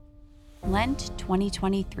Lent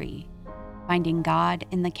 2023, Finding God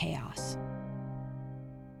in the Chaos.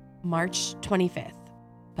 March 25th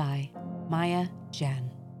by Maya Jain.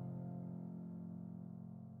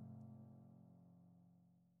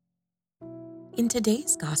 In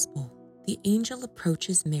today's gospel, the angel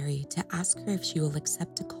approaches Mary to ask her if she will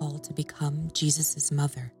accept a call to become Jesus'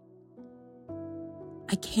 mother.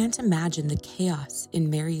 I can't imagine the chaos in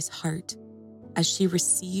Mary's heart as she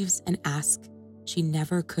receives an ask she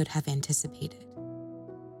never could have anticipated.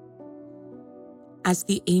 As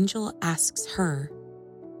the angel asks her,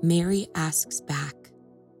 Mary asks back,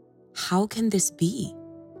 "How can this be?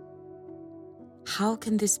 How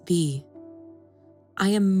can this be? I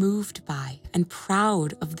am moved by and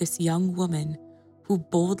proud of this young woman who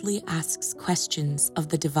boldly asks questions of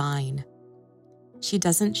the divine. She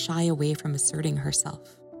doesn't shy away from asserting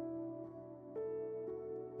herself."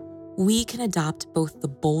 We can adopt both the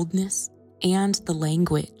boldness and the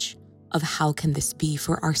language of "how can this be"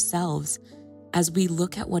 for ourselves as we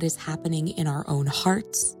look at what is happening in our own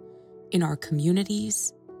hearts, in our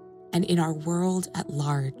communities, and in our world at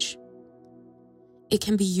large. It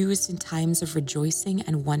can be used in times of rejoicing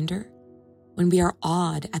and wonder, when we are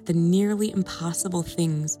awed at the nearly impossible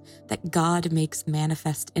things that God makes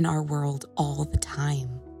manifest in our world all the time.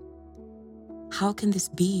 How can this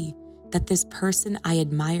be that this person I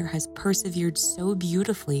admire has persevered so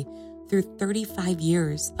beautifully through 35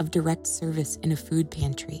 years of direct service in a food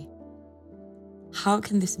pantry? How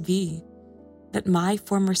can this be that my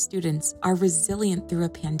former students are resilient through a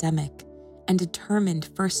pandemic and determined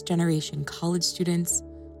first-generation college students,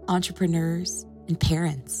 entrepreneurs, and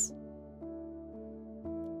parents?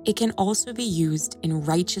 It can also be used in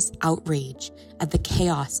righteous outrage at the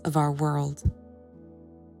chaos of our world.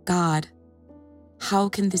 God, how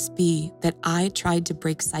can this be that I tried to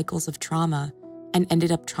break cycles of trauma and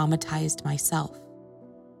ended up traumatized myself?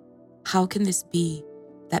 How can this be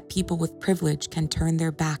that people with privilege can turn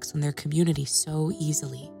their backs on their community so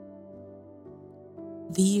easily?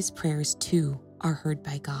 These prayers, too, are heard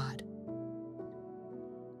by God.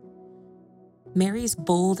 Mary's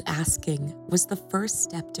bold asking was the first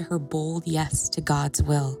step to her bold yes to God's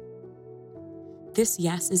will. This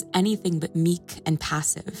yes is anything but meek and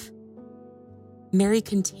passive. Mary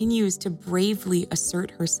continues to bravely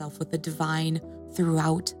assert herself with the divine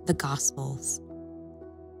throughout the Gospels.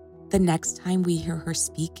 The next time we hear her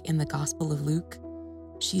speak in the Gospel of Luke,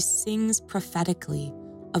 she sings prophetically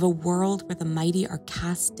of a world where the mighty are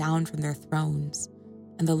cast down from their thrones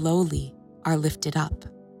and the lowly are lifted up.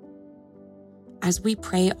 As we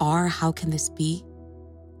pray our "how can this be?"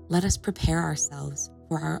 let us prepare ourselves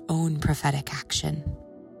for our own prophetic action.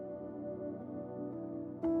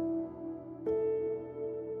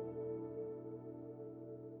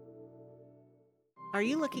 Are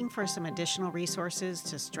you looking for some additional resources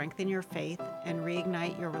to strengthen your faith and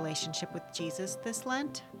reignite your relationship with Jesus this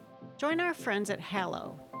Lent? Join our friends at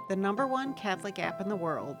Hallow, the #1 Catholic app in the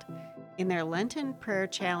world, in their Lenten prayer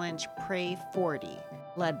challenge Pray 40,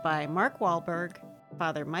 led by Mark Wahlberg,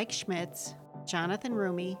 Father Mike Schmitz, Jonathan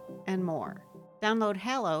Rumi, and more. Download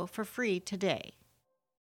Hallow for free today.